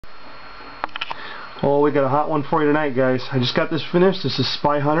Oh, we got a hot one for you tonight, guys. I just got this finished. This is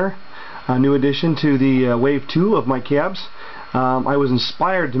Spy Hunter, a new addition to the Wave 2 of my cabs. I was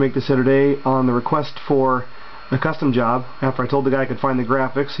inspired to make this today on the request for a custom job. After I told the guy I could find the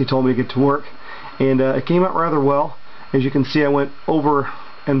graphics, he told me to get to work, and it came out rather well. As you can see, I went over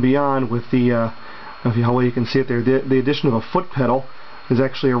and beyond with the how well you can see it there. The addition of a foot pedal is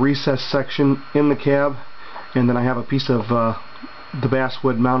actually a recessed section in the cab, and then I have a piece of the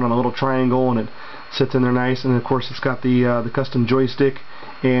basswood mounted on a little triangle, and it sits in there nice. And of course, it's got the custom joystick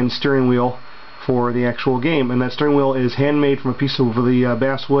and steering wheel for the actual game. And that steering wheel is handmade from a piece of the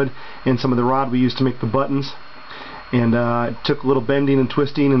basswood and some of the rod we used to make the buttons. And it took a little bending and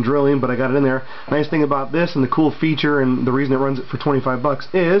twisting and drilling, but I got it in there. Nice thing about this, and the cool feature, and the reason it runs it for 25 bucks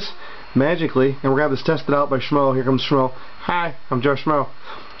is magically, and we're gonna have this tested out by Schmo. Here comes Schmo. Hi, I'm Joe Schmo.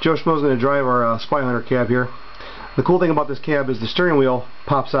 Joe Schmo's gonna drive our Spy Hunter cab here. The cool thing about this cab is the steering wheel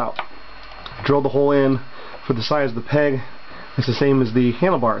pops out. Drilled the hole in for the size of the peg. It's the same as the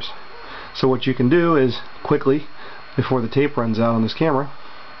handlebars. So what you can do is quickly, before the tape runs out on this camera,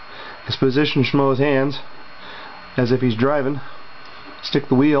 is position Schmo's hands as if he's driving. Stick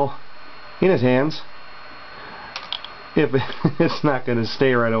the wheel in his hands. It's not going to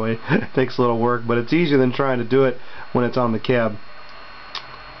stay right away. It takes a little work, but it's easier than trying to do it when it's on the cab.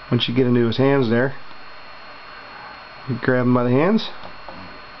 Once you get into his hands there, you grab him by the hands,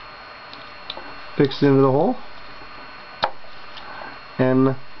 fix it into the hole,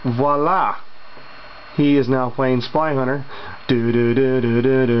 and voila! He is now playing Spy Hunter. Do do do do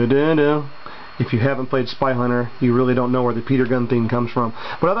do do do do. If you haven't played Spy Hunter, you really don't know where the Peter gun theme comes from.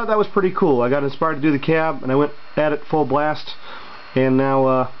 But I thought that was pretty cool. I got inspired to do the cab, and I went at it full blast. And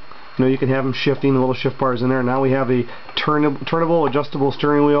now, you know, you can have them shifting, the little shift bars in there. Now we have a turnable, adjustable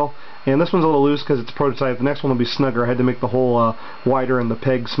steering wheel. And this one's a little loose because it's a prototype. The next one will be snugger. I had to make the hole wider and the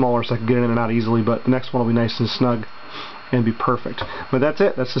peg smaller so I could get in and out easily. But the next one will be nice and snug and be perfect. But that's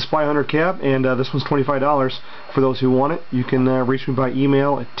it. That's the Spy Hunter cab, and this one's $25 for those who want it. You can reach me by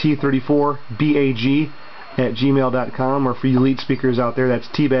email at t34bag@gmail.com, or for you elite speakers out there, that's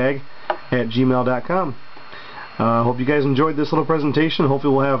tbag@gmail.com. Hope you guys enjoyed this little presentation.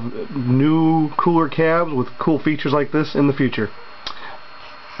 Hopefully we'll have new, cooler cabs with cool features like this in the future.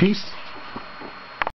 Peace.